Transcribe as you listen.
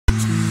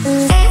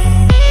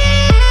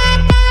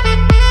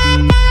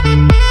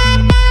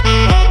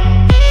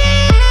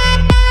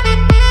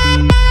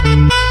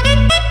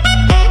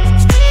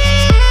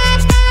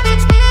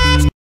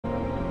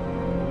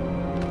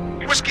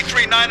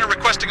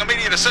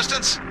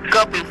assistance?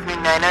 Copy,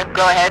 3-9er.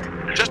 Go ahead.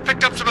 Just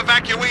picked up some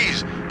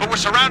evacuees, but we're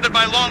surrounded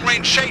by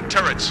long-range shade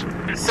turrets.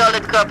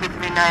 Solid copy,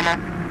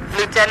 3-9er.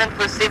 Lieutenant,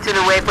 proceed to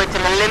the waypoint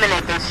and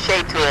eliminate those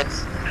shade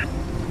turrets.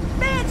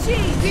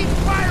 Banshee! Keep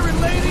firing,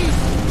 ladies!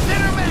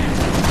 Center man!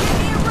 Give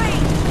me a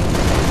ring!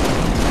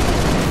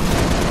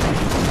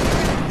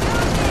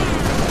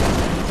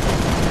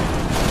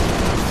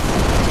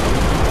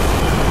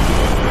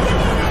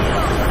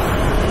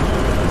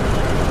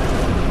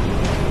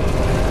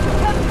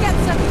 Come get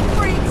some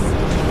freaks!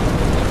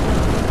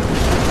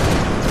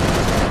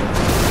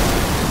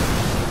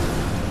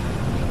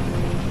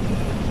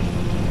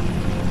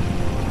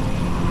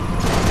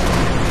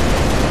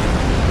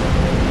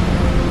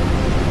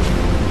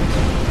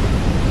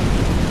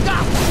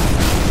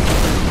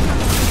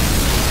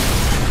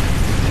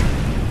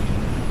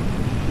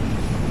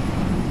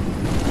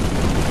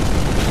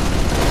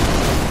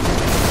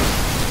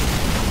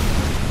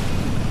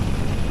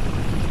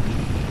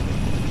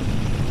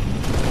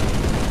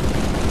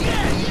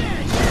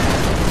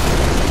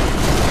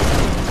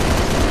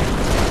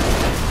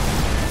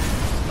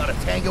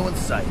 Tango in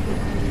sight.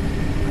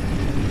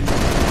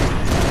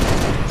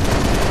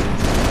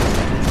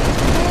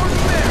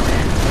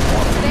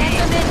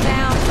 Phantom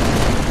inbound.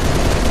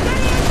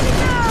 Steady as she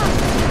goes!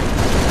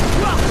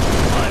 Welcome,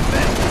 my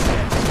men.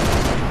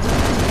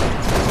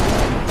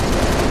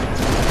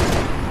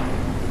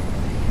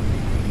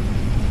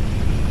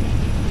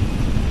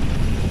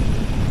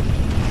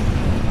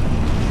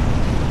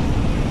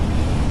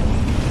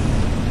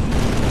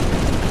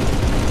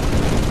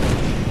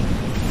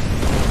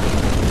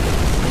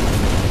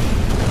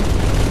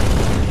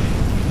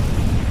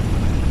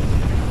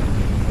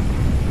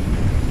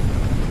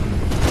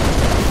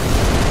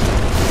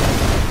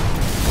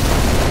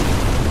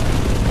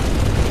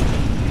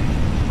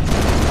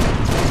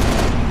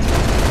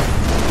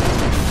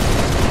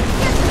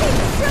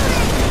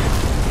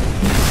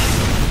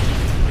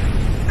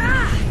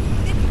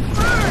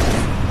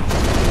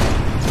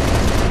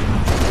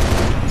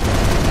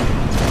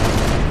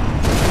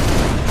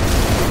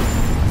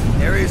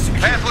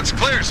 Path looks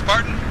clear,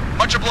 Spartan.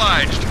 Much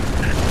obliged.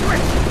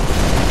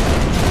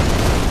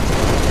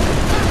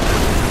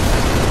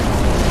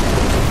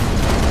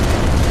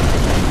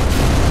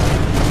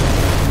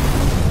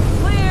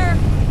 Clear!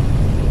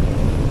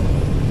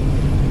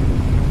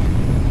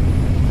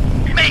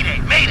 Mayday!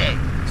 Mayday!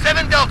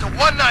 7 Delta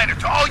 1-9er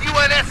to all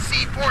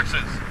UNSC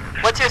forces.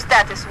 What's your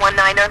status,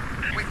 1-9er?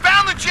 We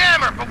found the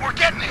jammer, but we're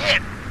getting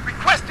hit.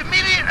 Request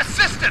immediate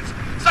assistance.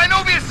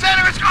 Synovia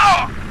Center is...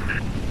 Oh!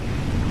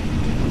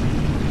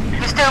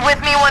 You still with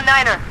me,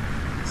 1-9er?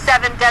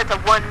 7 Delta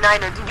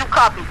 1-9er, do you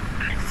copy?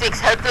 6,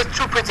 help those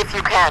troopers if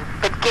you can,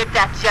 but get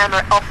that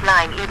jammer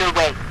offline either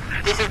way.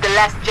 This is the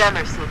last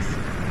jammer, 6.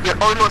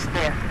 You're almost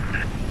there.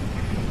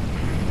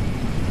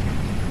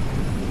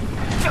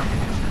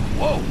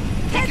 Whoa!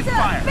 Taking Heads up!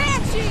 fire!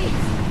 Banshees!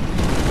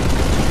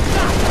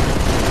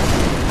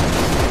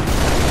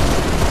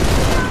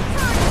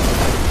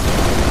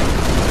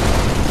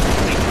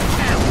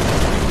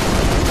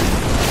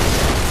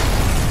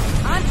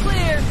 I'm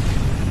clear!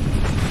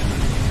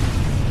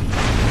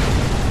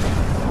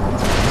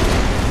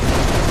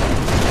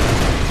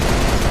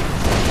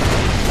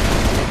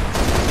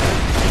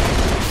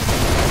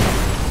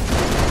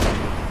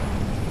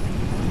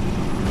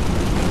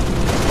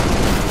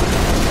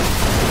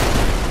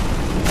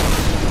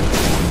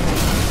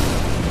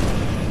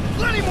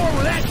 Plenty more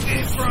where that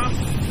came from!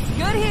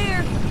 Good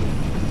here!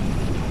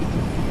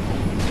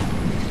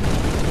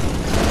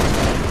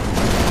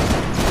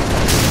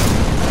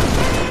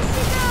 Steady as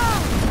she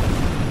goes!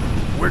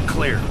 We're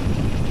clear.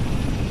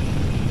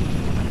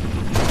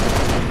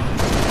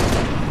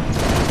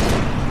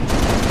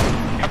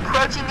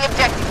 Approaching the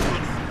objective,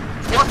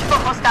 6. Watch for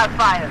hostile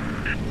fire.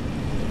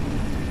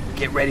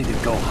 Get ready to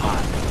go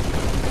hot.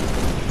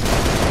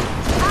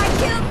 I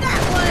killed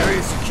that one!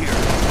 Area secure.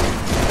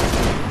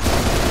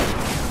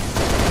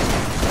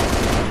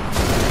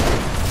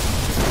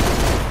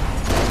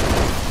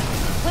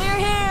 Clear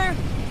here!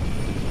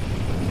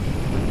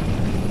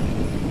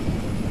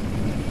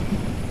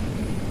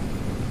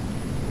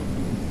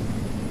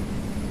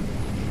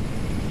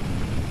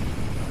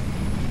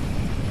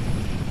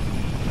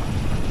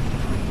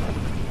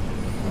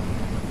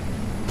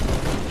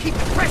 Keep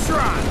the pressure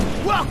on!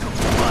 Welcome,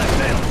 my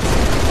men!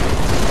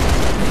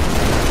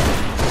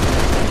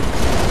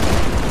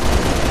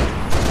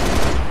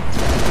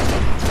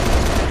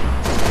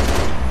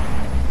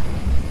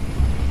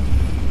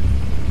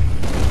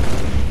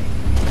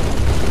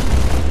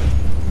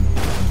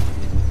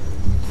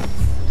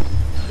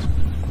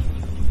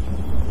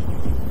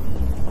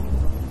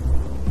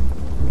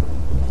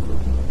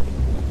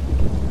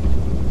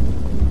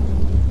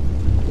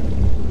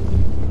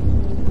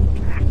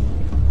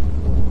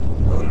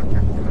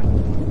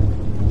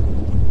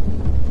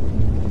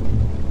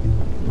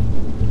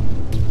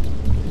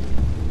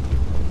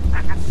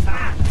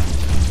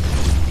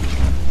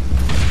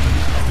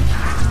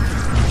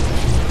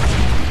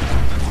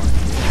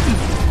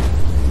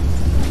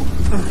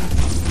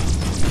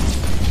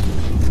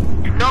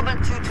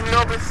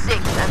 Noble 6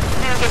 and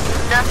still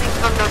getting nothing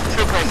from those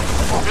troopers.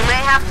 You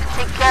may have to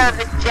take care of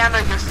this jammer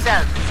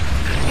yourself.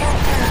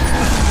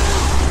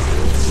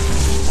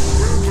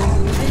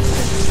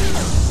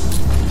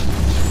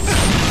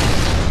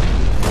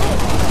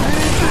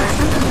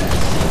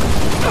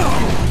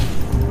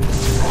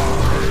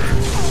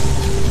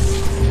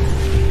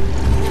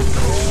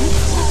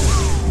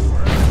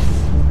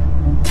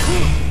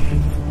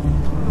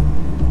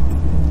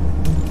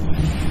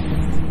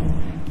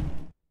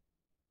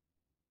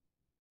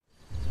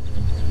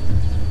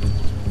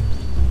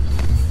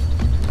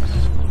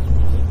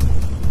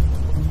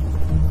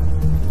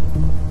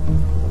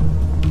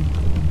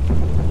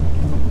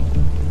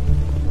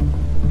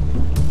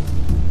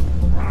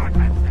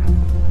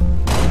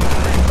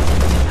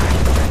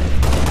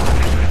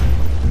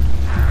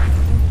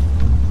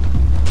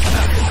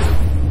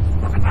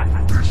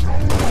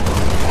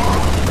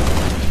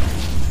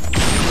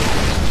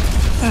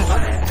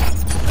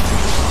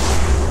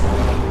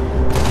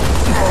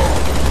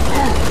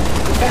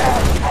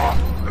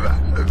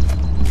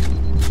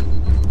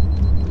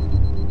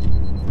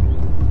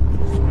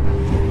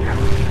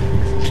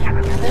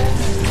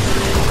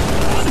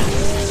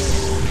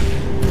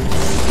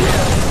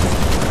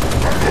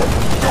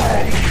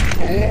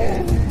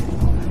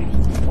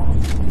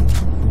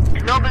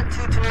 Noble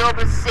 2 to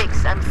Noble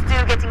 6 and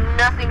still getting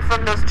nothing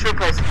from those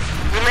troopers.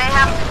 You may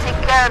have to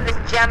take care of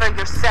this jammer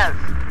yourself.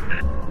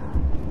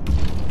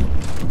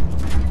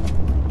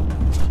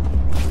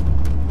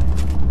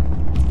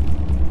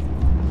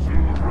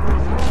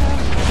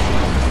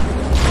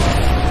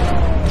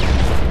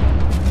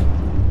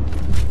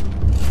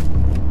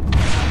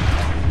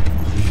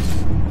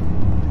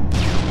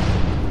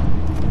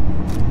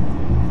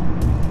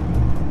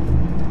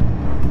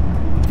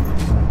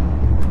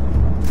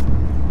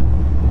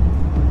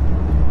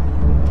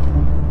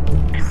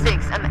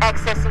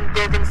 Accessing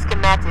building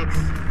schematics.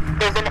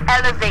 There's an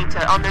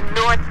elevator on the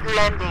north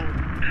landing.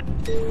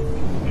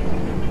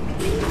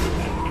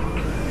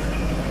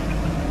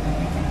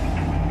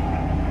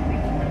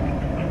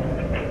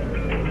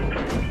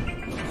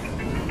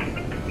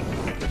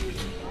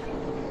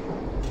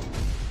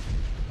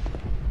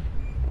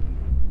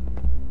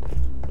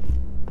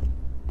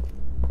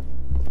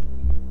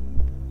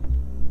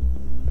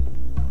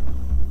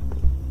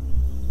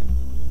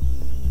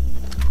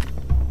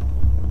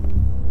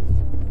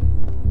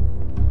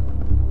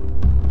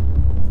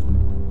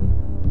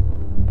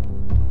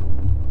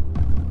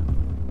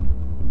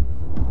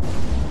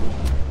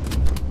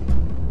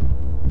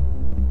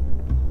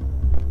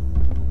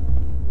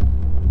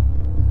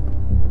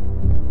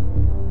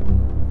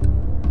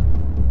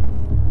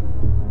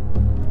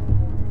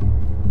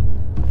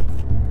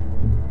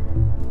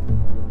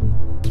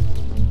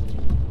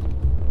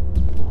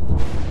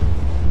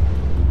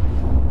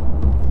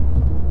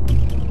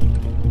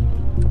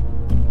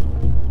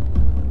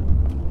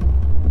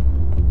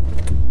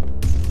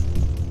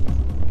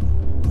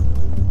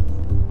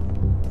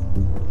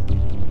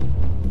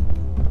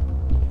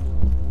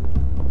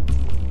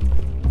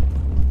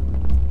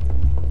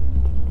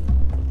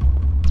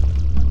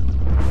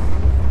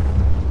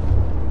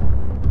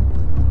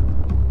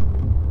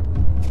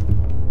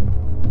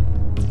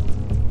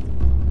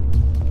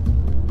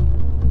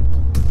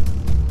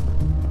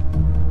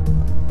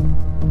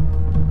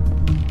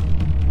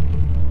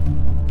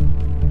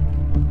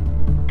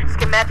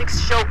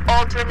 Schematics show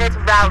alternate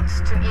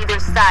routes to either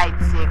side,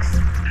 6.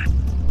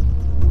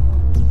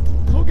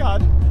 Oh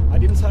god, I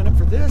didn't sign up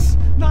for this.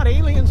 Not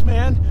aliens,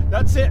 man.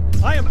 That's it.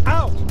 I am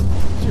out.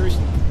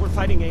 Seriously, we're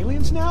fighting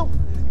aliens now?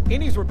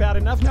 Innies were bad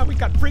enough, now we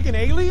got friggin'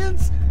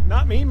 aliens?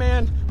 Not me,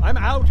 man. I'm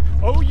out.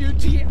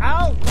 O-U-T,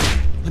 out.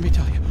 Let me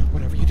tell you,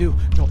 whatever you do,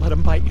 don't let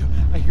them bite you.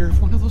 I hear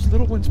if one of those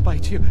little ones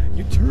bites you,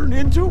 you turn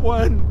into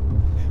one.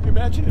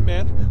 Imagine it,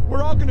 man.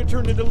 We're all gonna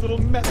turn into little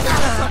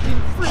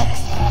meth-sucking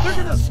freaks. They're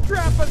gonna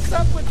strap us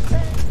up with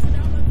tanks and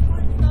have us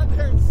fighting on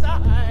their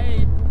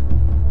side.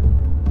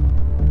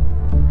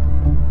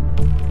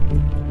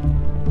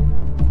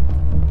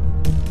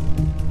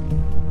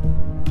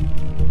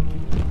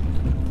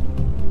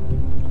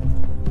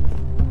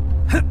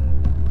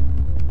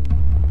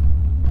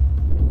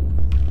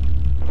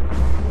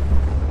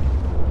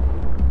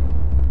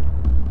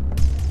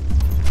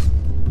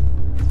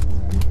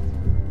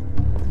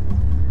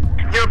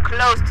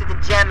 Close to the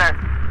jammer.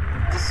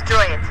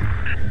 Destroy it.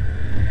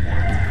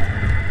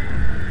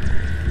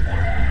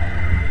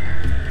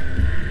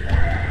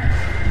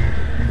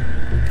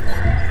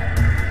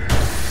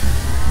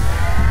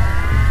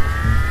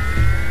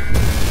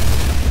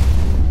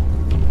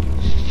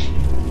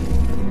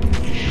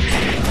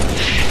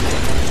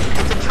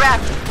 It's a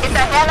trap. Get the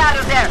hell out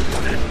of there.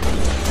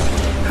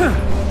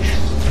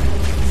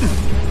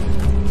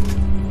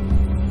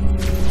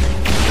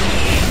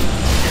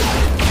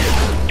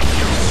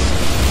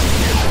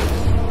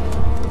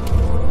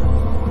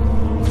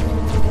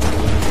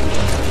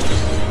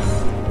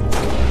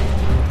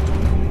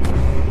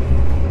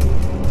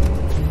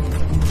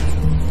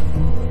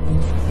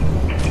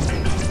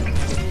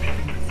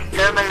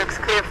 Looks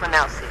clear for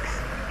now, 6.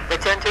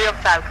 Return to your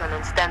Falcon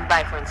and stand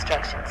by for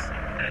instructions.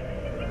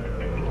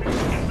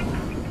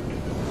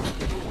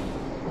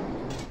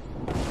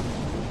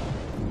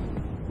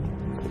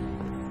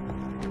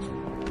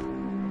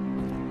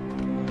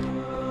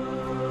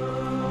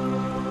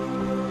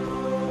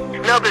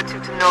 Noble 2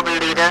 to Noble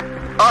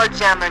Leader. All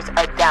jammers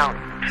are down.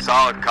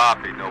 Solid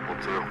copy, Noble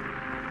 2.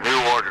 New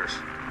orders.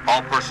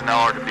 All personnel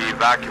are to be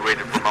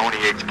evacuated from ONI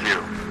HQ.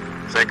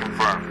 Say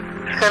confirm.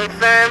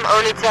 Confirm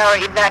ONI Tower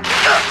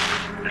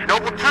evacuation.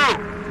 Noble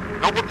 2!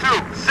 Noble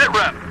 2, sit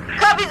rep!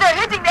 Copies are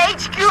hitting the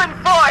HQ in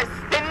force.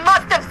 They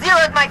must have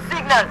zeroed my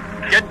signal.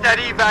 Get that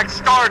evac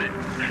started!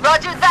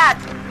 Roger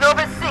that.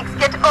 Noble 6,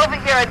 get over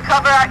here and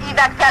cover our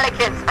evac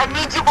Pelicans. I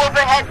need you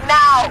overhead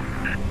now.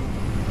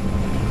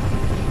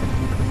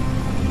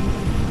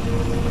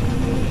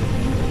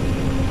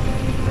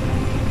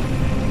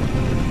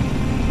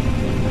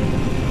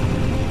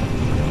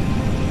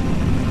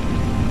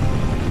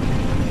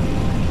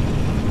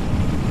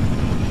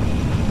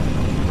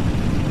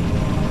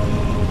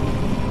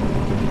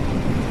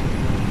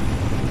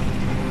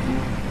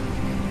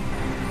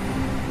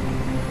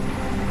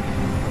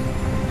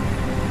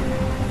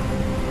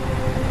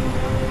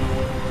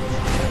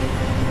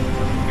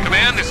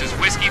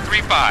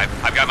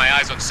 I've got my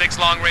eyes on 6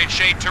 long-range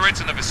shade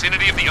turrets in the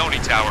vicinity of the ONI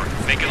Tower,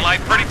 making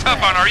life pretty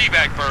tough on our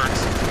evac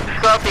birds.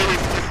 Copy,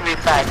 Whiskey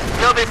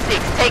 3-5. Noble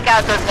 6, take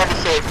out those heavy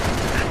shades.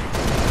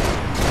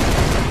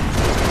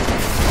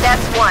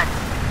 That's 1.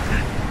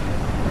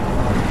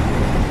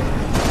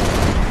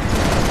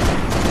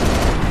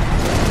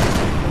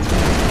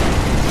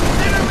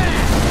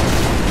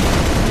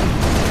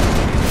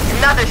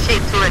 Another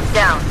shade turret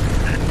down.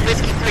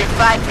 Whiskey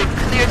 3-5, you're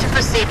clear to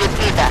proceed with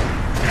evac.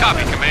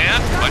 Copy,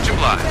 Command. Much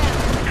obliged.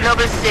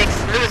 Noble 6,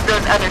 lose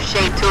those other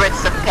shade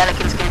turrets so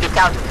Pelicans can get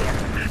out of here.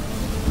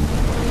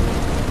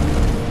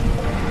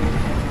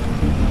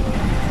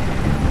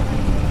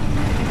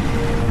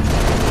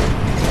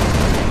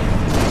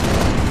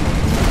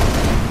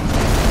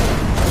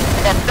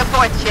 That's the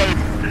 4th shade.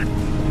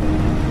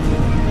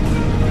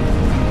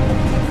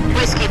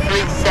 Whiskey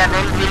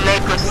 3-7, you may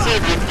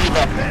proceed with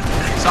evac.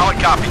 Solid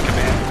copy,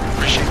 Command.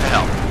 Appreciate the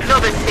help.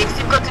 Noble 6,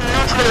 you've got to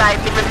neutralize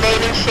the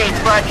remaining shades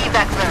for our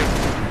evac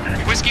birds.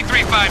 Whiskey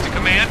 3-5 to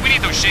Command. We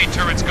need those shade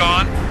turrets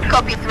gone.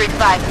 Copy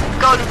 3-5.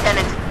 Go,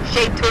 Lieutenant.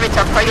 Shade turrets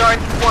are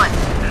priority 1.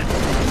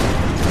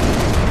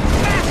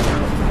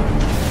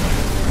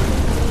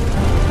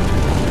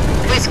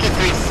 Whiskey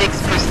 3-6,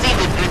 proceed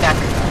with evac.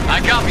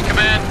 I copy,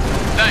 Command.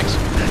 Thanks.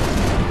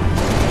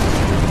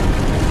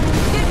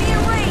 Get me a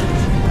range!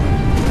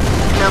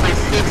 Noble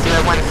 6, you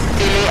are one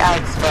stilly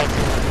I expect.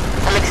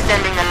 I'm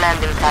extending the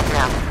landing pad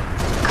now.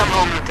 Come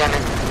home,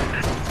 Lieutenant.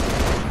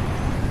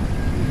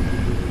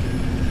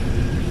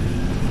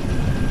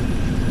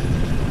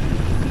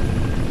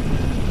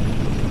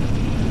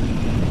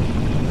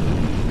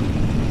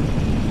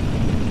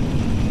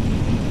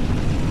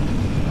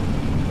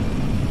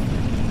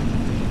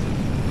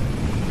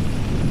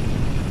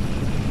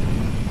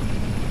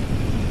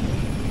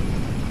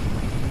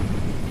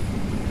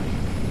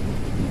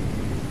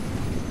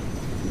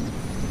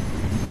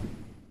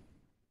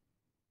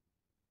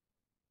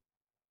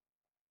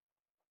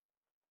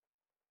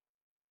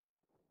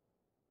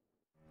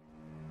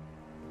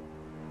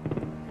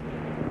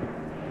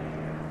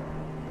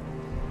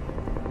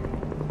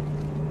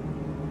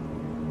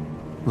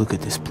 Look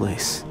at this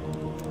place.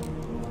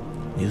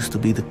 Used to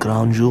be the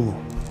crown jewel.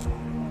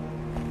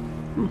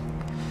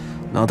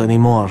 Not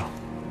anymore.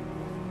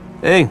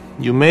 Hey,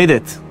 you made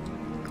it.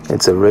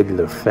 It's a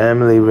regular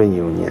family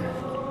reunion.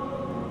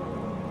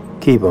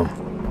 Keep him.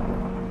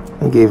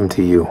 I gave him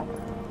to you.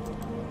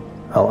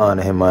 I'll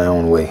honor him my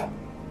own way.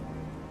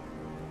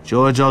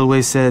 George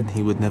always said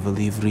he would never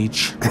leave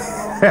Reach.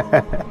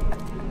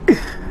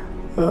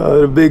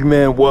 The big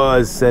man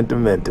was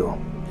sentimental.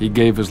 He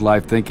gave his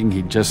life thinking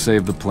he'd just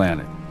save the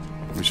planet.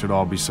 We should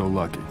all be so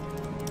lucky.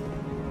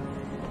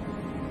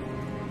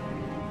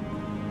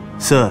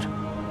 Sir,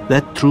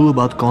 that true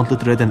about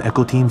Gauntlet Red and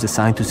Echo teams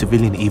assigned to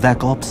civilian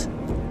evac ops?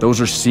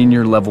 Those are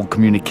senior-level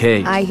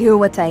communiques. I hear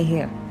what I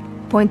hear.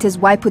 Point is,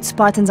 why put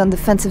Spartans on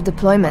defensive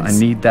deployments? I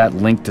need that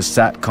link to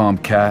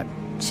SATCOM, Cat.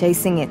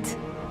 Chasing it.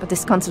 But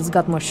this console's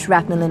got more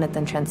shrapnel in it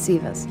than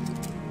transceivers.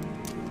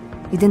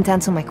 You didn't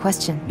answer my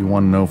question. You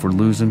want to know if we're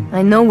losing?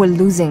 I know we're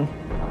losing.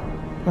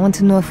 I want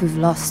to know if we've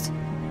lost.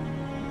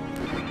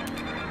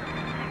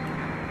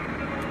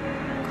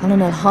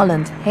 Colonel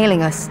Holland,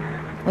 hailing us.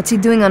 What's he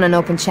doing on an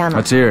open channel?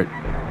 Let's hear it.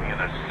 In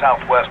the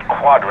southwest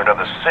quadrant of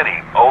the city.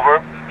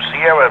 Over.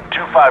 Sierra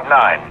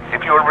 259.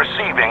 If you are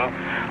receiving,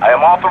 I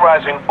am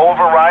authorizing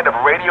override of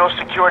radio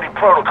security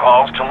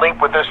protocols to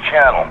link with this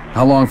channel.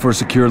 How long for a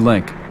secure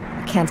link?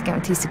 I can't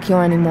guarantee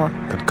secure anymore.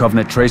 Could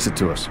Covenant trace it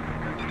to us?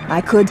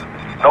 I could.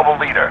 Noble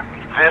Leader,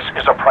 this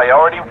is a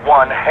priority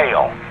 1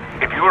 hail.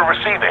 If you are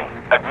receiving,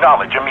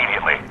 acknowledge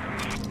immediately.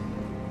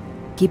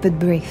 Keep it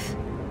brief.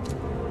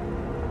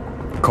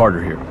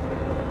 Carter here.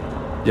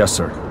 Yes,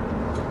 sir.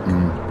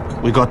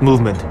 We got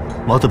movement.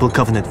 Multiple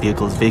Covenant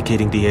vehicles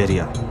vacating the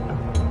area.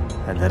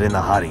 And they're in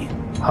a hurry.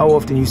 How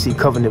often you see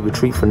Covenant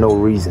retreat for no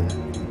reason?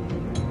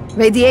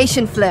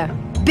 Radiation flare.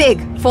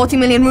 Big. 40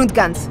 million root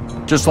guns.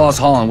 Just lost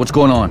Holland. What's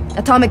going on?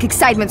 Atomic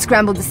excitement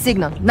scrambled the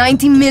signal.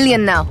 90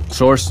 million now.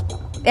 Source?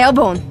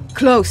 Airborne.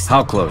 Close.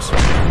 How close?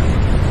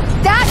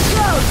 That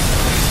close!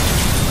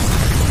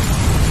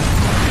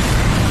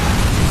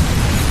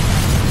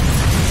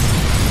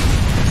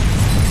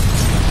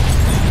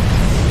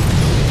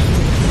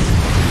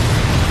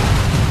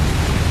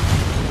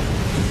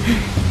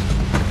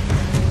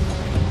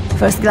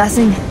 First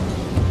glassing?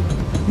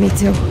 Me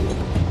too.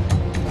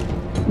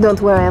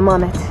 Don't worry, I'm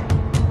on it.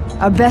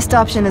 Our best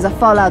option is a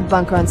fallout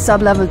bunker on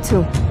sub-level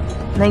 2.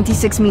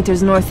 96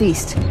 meters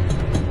northeast.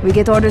 We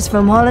get orders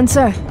from Holland,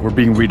 sir? We're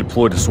being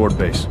redeployed to Sword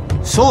Base.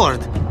 Sword?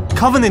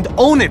 Covenant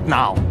own it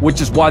now! Which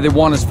is why they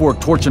want us for a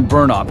torch and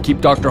burn op. Keep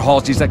Dr.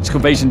 Halsey's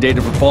excavation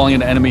data from falling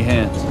into enemy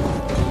hands.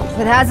 If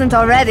it hasn't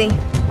already.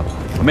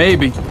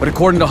 Maybe, but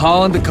according to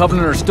Holland, the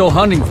Covenant are still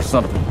hunting for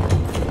something.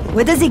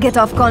 Where does he get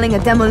off calling a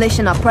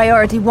demolition a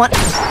priority one?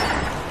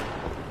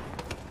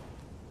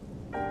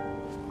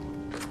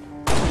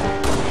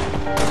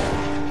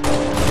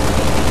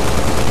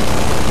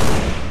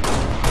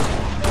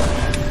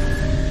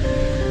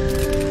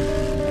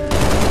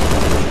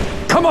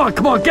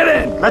 Come on, get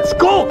in! Let's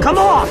go! Come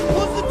on!